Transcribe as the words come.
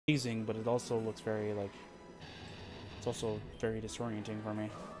amazing, but it also looks very, like, it's also very disorienting for me.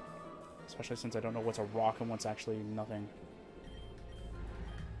 Especially since I don't know what's a rock and what's actually nothing.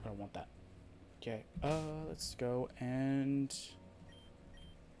 I don't want that. Okay, let's go and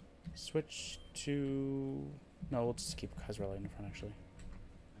switch to... No, we'll just keep Kazreli in the front, actually.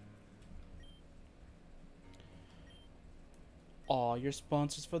 Aw, your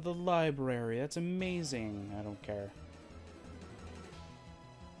sponsors for the library. That's amazing. I don't care.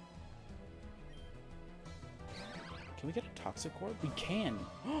 Can we get a Toxic Orb? We can!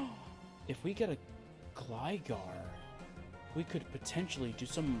 If we get a Gligar, we could potentially do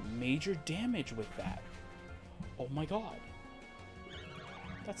some major damage with that. Oh my god.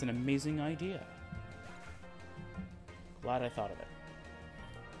 That's an amazing idea. Glad I thought of it.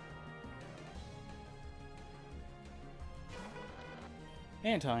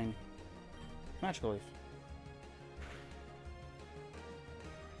 Antine. Magical Leaf.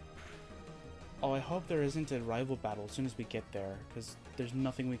 Oh, I hope there isn't a rival battle as soon as we get there, because there's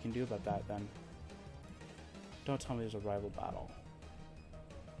nothing we can do about that then. Don't tell me there's a rival battle.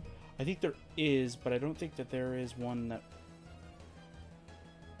 I think there is, but I don't think that there is one that...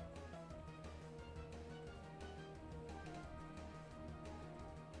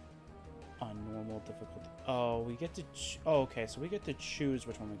 on normal difficulty. Oh, we get to... Oh, okay, so we get to choose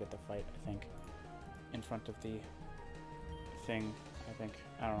which one we get to fight, I think. In front of the thing, I think.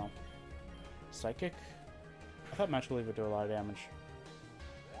 I don't know. Psychic? I thought Magical Leaf would do a lot of damage.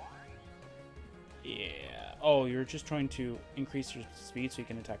 Yeah. Oh, you're just trying to increase your speed so you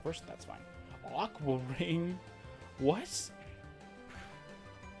can attack first? That's fine. Aqua Ring? What?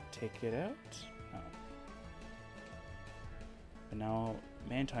 Take it out? No. But now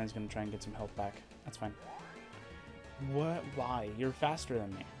Mantine's gonna try and get some health back. That's fine. What? Why? You're faster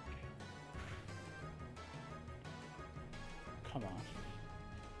than me. Come on.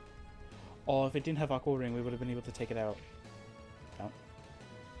 Oh, if it didn't have Aqua Ring, we would have been able to take it out. No.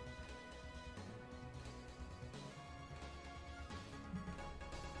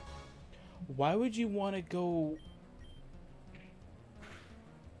 Why would you want to go...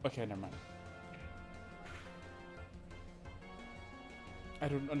 Okay, never mind. I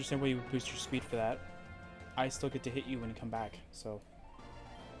don't understand why you would boost your speed for that. I still get to hit you when you come back, so...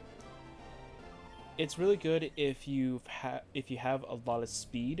 It's really good if you have a lot of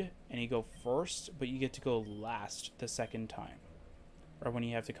speed and you go first, but you get to go last the second time. Or when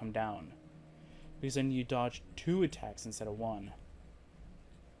you have to come down. Because then you dodge 2 attacks instead of 1.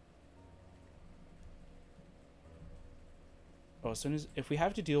 Oh, as soon as... If we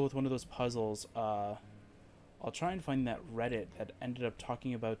have to deal with one of those puzzles, I'll try and find that Reddit that ended up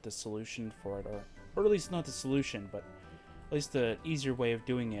talking about the solution for it. Or at least not the solution, but at least the easier way of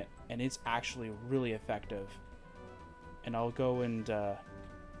doing it. And it's actually really effective. And I'll go and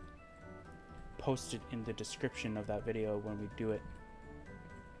post it in the description of that video when we do it.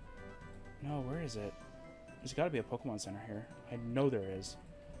 No, where is it? There's got to be a Pokemon Center here. I know there is.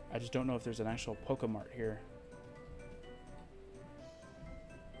 I just don't know if there's an actual Pokemart here.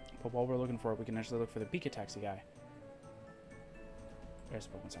 But while we're looking for it, we can actually look for the Pika Taxi guy. There's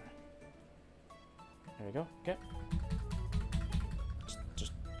the Pokemon Center. There we go. Okay.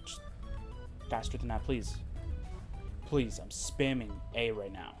 Just faster than that, please. Please, I'm spamming A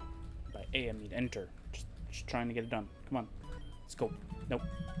right now. By A, I mean enter. Just trying to get it done. Come on. Let's go. Nope.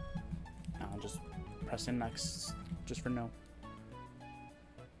 I'll just press in next, just for no.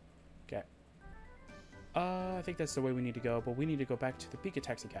 Okay. I think that's the way we need to go, but we need to go back to the Pika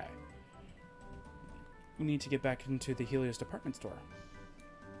Taxi guy. We need to get back into the Helios department store.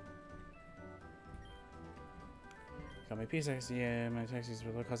 Got my Pika Taxi, yeah, my taxis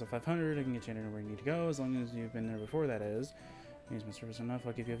will cost of 500. I can get you anywhere you need to go, as long as you've been there before, that is. Use my service enough,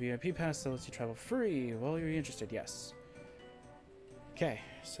 I'll give you a VIP pass that lets you travel free. Well, you're interested, yes. Okay,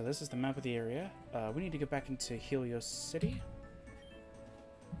 so this is the map of the area. We need to get back into Helios City.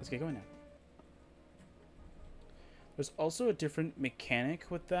 Let's get going now. There's also a different mechanic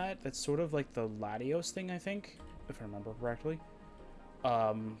with that. That's sort of like the Latios thing, I think, if I remember correctly.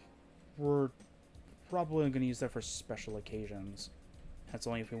 We're probably going to use that for special occasions. That's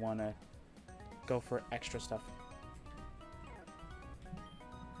only if we want to go for extra stuff.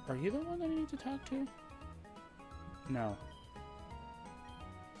 Are you the one that I need to talk to? No.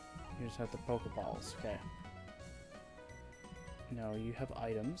 You just have the Pokeballs. Okay. No, you have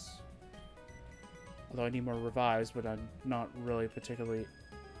items. Although I need more revives, but I'm not really particularly...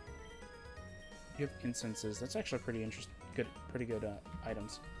 You have instances. That's actually pretty interesting. Pretty good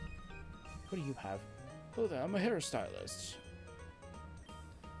items. What do you have? Oh, there, I'm a hairstylist.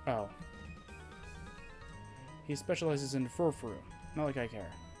 Oh. He specializes in frou-frou. Not like I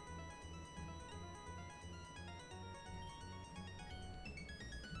care.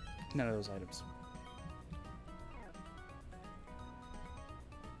 None of those items.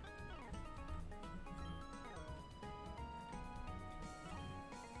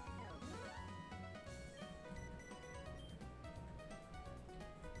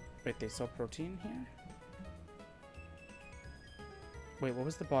 Wait, they sell protein here? Wait, what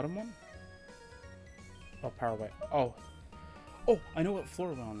was the bottom one? Oh, power away. Oh. Oh, I know what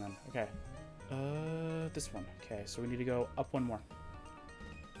floor we're on then. Okay. This one. Okay, so we need to go up one more.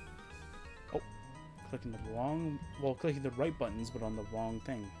 Oh. Clicking the wrong... Well, clicking the right buttons, but on the wrong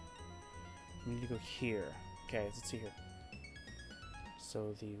thing. We need to go here. Okay, let's see here.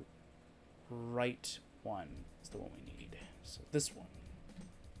 So the right one is the one we need. So this one.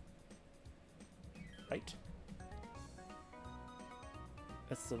 Right?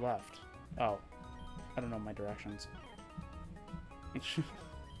 That's the left. Oh. I don't know my directions.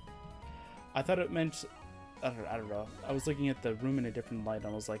 I thought it meant... I don't know. I was looking at the room in a different light and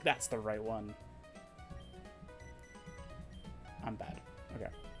I was like, that's the right one. I'm bad. Okay.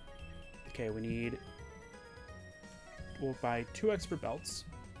 Okay, we need... We'll buy 2 expert belts.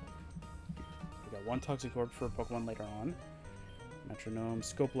 We got 1 toxic orb for Pokemon later on. Metronome,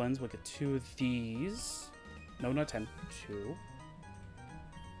 scope lens, we'll get 2 of these. No, not 10. 2.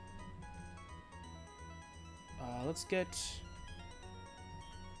 Let's get...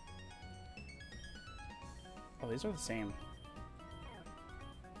 Oh, these are the same.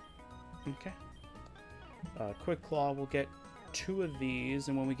 Okay. Quick Claw, we'll get 2 of these,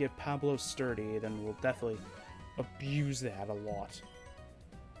 and when we get Pablo Sturdy, then we'll definitely abuse that a lot.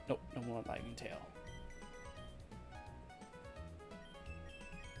 Nope, no more Lightning Tail.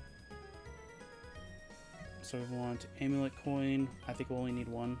 So we want Amulet Coin. I think we'll only need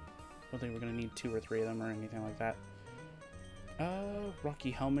 1. I don't think we're going to need 2 or 3 of them or anything like that. Rocky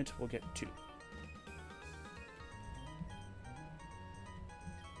Helmet, we'll get 2.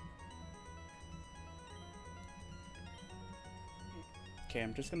 Okay,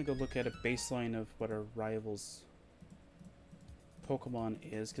 I'm just going to go look at a baseline of what our rivals' Pokemon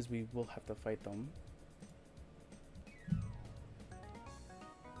is, because we will have to fight them.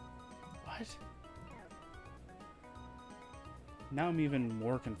 What? Now I'm even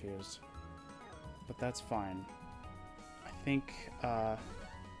more confused. But that's fine. I think,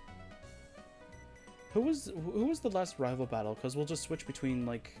 who was the last rival battle? Because we'll just switch between,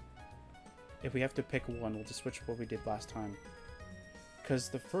 like... If we have to pick one, we'll just switch what we did last time. Because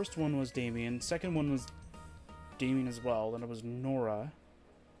the first one was Damien, second one was Damien as well, then it was Nora.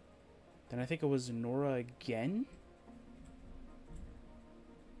 Then I think it was Nora again?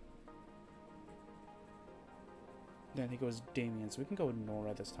 Then I think it was Damien, so we can go with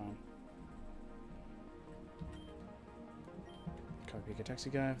Nora this time. Copy a taxi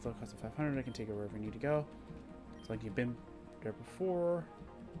guy with low cost of 500, I can take it wherever you need to go. It's like you've been there before.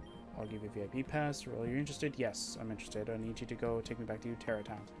 I'll give you a VIP pass. Well, you're interested? Yes, I'm interested. I need you to go take me back to Terra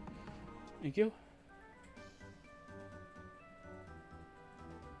Town. Thank you.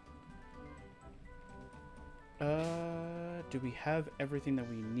 Do we have everything that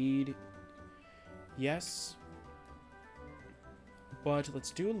we need? Yes. But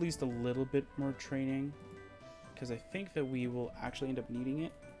let's do at least a little bit more training, because I think that we will actually end up needing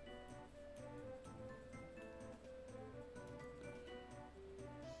it.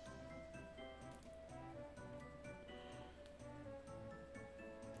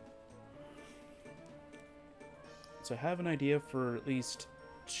 So I have an idea for at least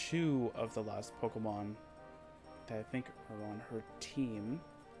 2 of the last Pokemon that I think are on her team.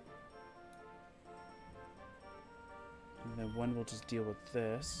 And then one will just deal with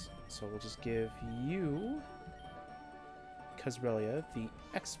this. So we'll just give you, Kazrelia, the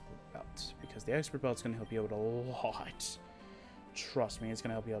Expert Belt. Because the Expert Belt's going to help you out a lot. Trust me, it's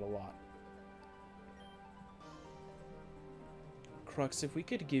going to help you out a lot. Crux, if we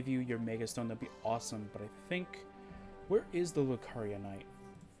could give you your Mega Stone, that'd be awesome. But I think... Where is the Lucaria Knight?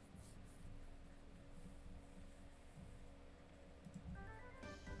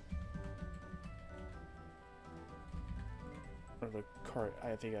 Or Lucaria,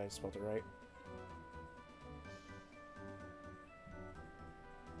 I think I spelled it right.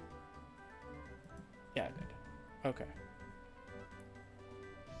 Yeah, I did. Okay.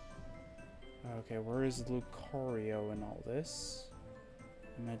 Okay, where is Lucario in all this?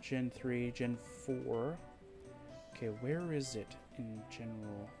 I'm at Gen 3, Gen 4. Okay, where is it in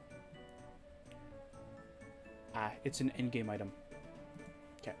general? Ah, it's an endgame item.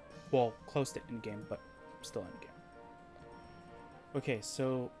 Okay, well, close to endgame, but still endgame. Okay,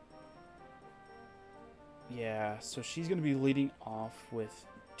 so... Yeah, so she's going to be leading off with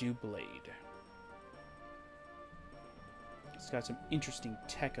Doublade. It's got some interesting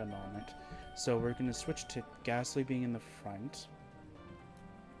tech on it. So we're going to switch to Ghastly being in the front.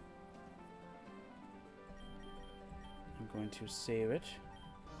 I'm going to save it.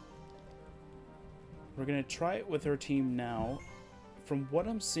 We're going to try it with her team now. From what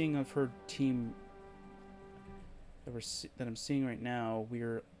I'm seeing of her team that I'm seeing right now,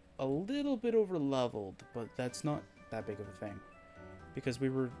 we're a little bit over leveled, but that's not that big of a thing. Because we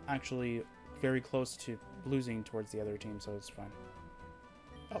were actually very close to losing towards the other team, so it's fine.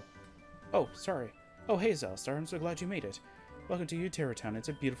 Oh, sorry. Oh, hey, Xilestar, I'm so glad you made it. Welcome to Terror Town. It's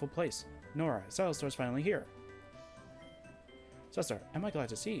a beautiful place. Nora, Xilestar's finally here. Xilestar, am I glad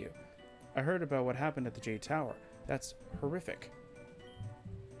to see you? I heard about what happened at the Jade Tower. That's horrific.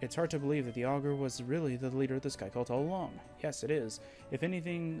 It's hard to believe that the Augur was really the leader of the Sky Cult all along. Yes, it is. If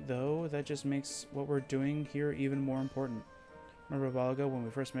anything, though, that just makes what we're doing here even more important. Remember a while ago when we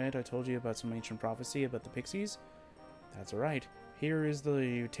first met, I told you about some ancient prophecy about the pixies? That's right. Here is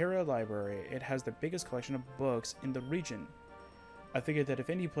the Terra Library. It has the biggest collection of books in the region. I figured that if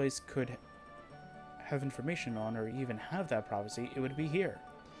any place could have information on or even have that prophecy, it would be here.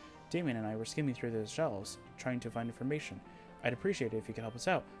 Damien and I were skimming through the shelves, trying to find information. I'd appreciate it if you could help us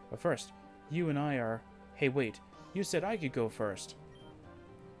out. But first, you and I are... Hey, wait. You said I could go first.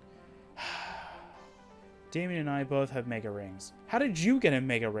 Damien and I both have Mega Rings. How did you get a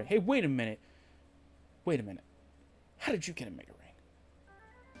Mega Ring? Hey, wait a minute. Wait a minute. How did you get a Mega Ring?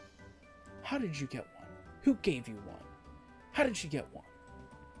 How did you get one? Who gave you one? How did you get one?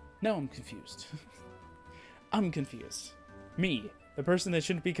 Now I'm confused. I'm confused. Me, the person that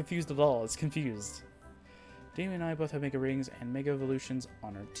shouldn't be confused at all, is confused. Damien and I both have Mega Rings and Mega Evolutions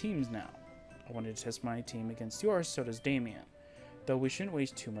on our teams now. I wanted to test my team against yours, so does Damien. Though we shouldn't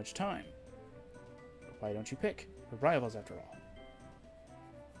waste too much time. Why don't you pick? We're rivals after all.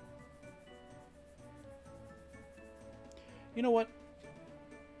 You know what?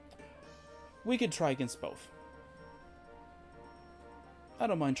 We could try against both. I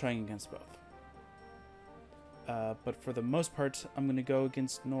don't mind trying against both. But for the most part, I'm going to go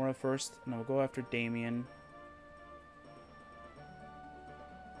against Nora first, and I'll go after Damien.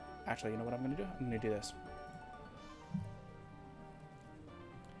 Actually, you know what I'm going to do? I'm going to do this.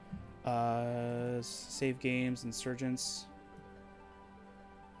 Save games, Insurgence.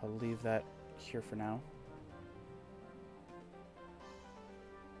 I'll leave that here for now.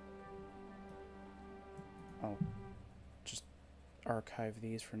 I'll just archive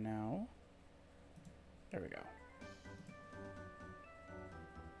these for now. There we go.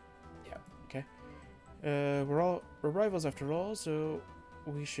 Yeah, okay. We're rivals after all, so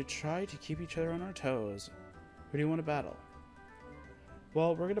we should try to keep each other on our toes. Who do you want to battle?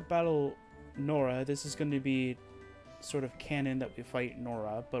 Well, we're going to battle Nora. This is going to be sort of canon that we fight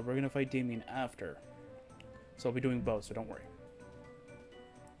Nora, but we're going to fight Damien after. So I'll be doing both, so don't worry.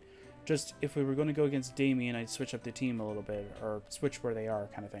 Just, if we were going to go against Damien, I'd switch up the team a little bit, or switch where they are,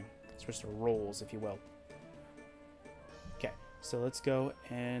 kind of thing. Switch their roles, if you will. Okay, so let's go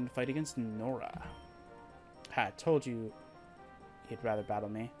and fight against Nora. Ha, told you you'd rather battle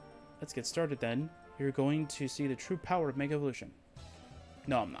me. Let's get started then. You're going to see the true power of Mega Evolution.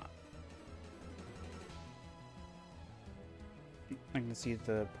 No, I'm not. I'm going to see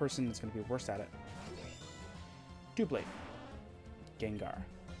the person that's going to be worst at it. Doublade. Gengar.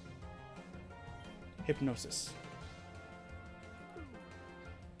 Hypnosis.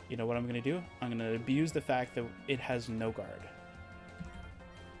 You know what I'm going to do? I'm going to abuse the fact that it has no guard.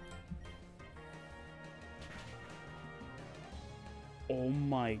 Oh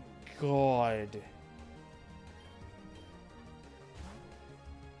my god.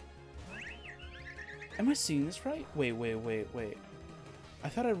 Am I seeing this right? Wait. I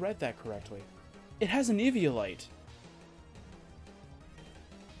thought I read that correctly. It has an Eviolite.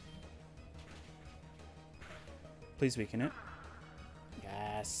 Please weaken it.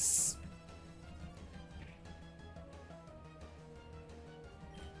 Yes.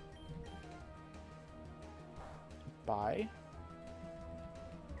 Bye.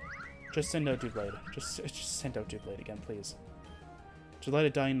 Just send out Doublade. Just send out Doublade again, please. Just let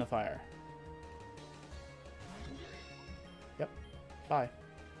it die in the fire. Yep. Bye.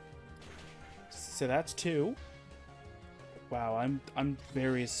 So that's 2. Wow, I'm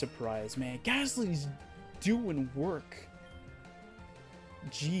very surprised, man. Ghastly's doing work.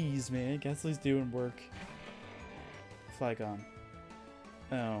 Jeez, man. Ghastly's doing work. Flygon.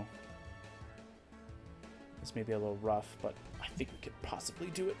 Oh. This may be a little rough, but I think we could possibly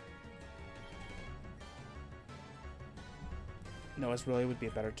do it. Noah's really would be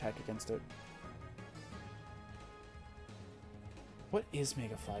a better attack against it. What is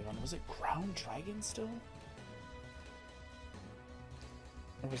Mega Flygon? Was it Ground Dragon still?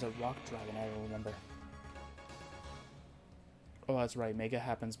 Or was it Rock Dragon? I don't remember. Oh, that's right. Mega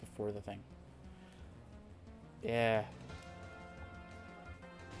happens before the thing. Yeah.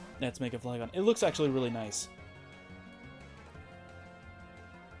 That's Mega Flygon. It looks actually really nice.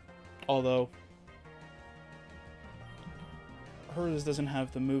 Although, hers doesn't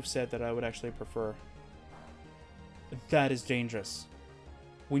have the moveset that I would actually prefer. That is dangerous.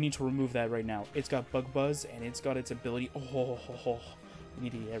 We need to remove that right now. It's got Bug Buzz, and it's got its ability... Oh, we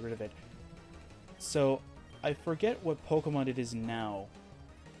need to get rid of it. So, I forget what Pokemon it is now.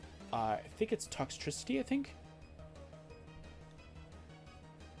 I think it's Toxtricity, I think?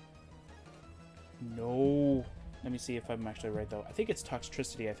 No. Let me see if I'm actually right, though. I think it's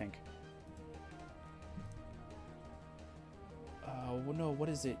Toxtricity, I think. Well, no, what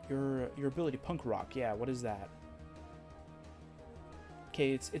is it? Your ability, Punk Rock. Yeah, what is that?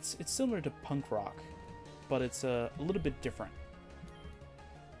 Okay, it's similar to Punk Rock, but it's a little bit different.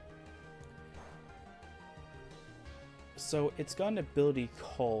 So it's got an ability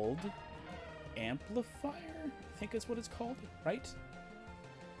called Amplifier, I think is what it's called, right?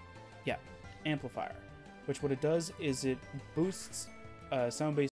 Yeah, Amplifier. Which what it does is it boosts sound-based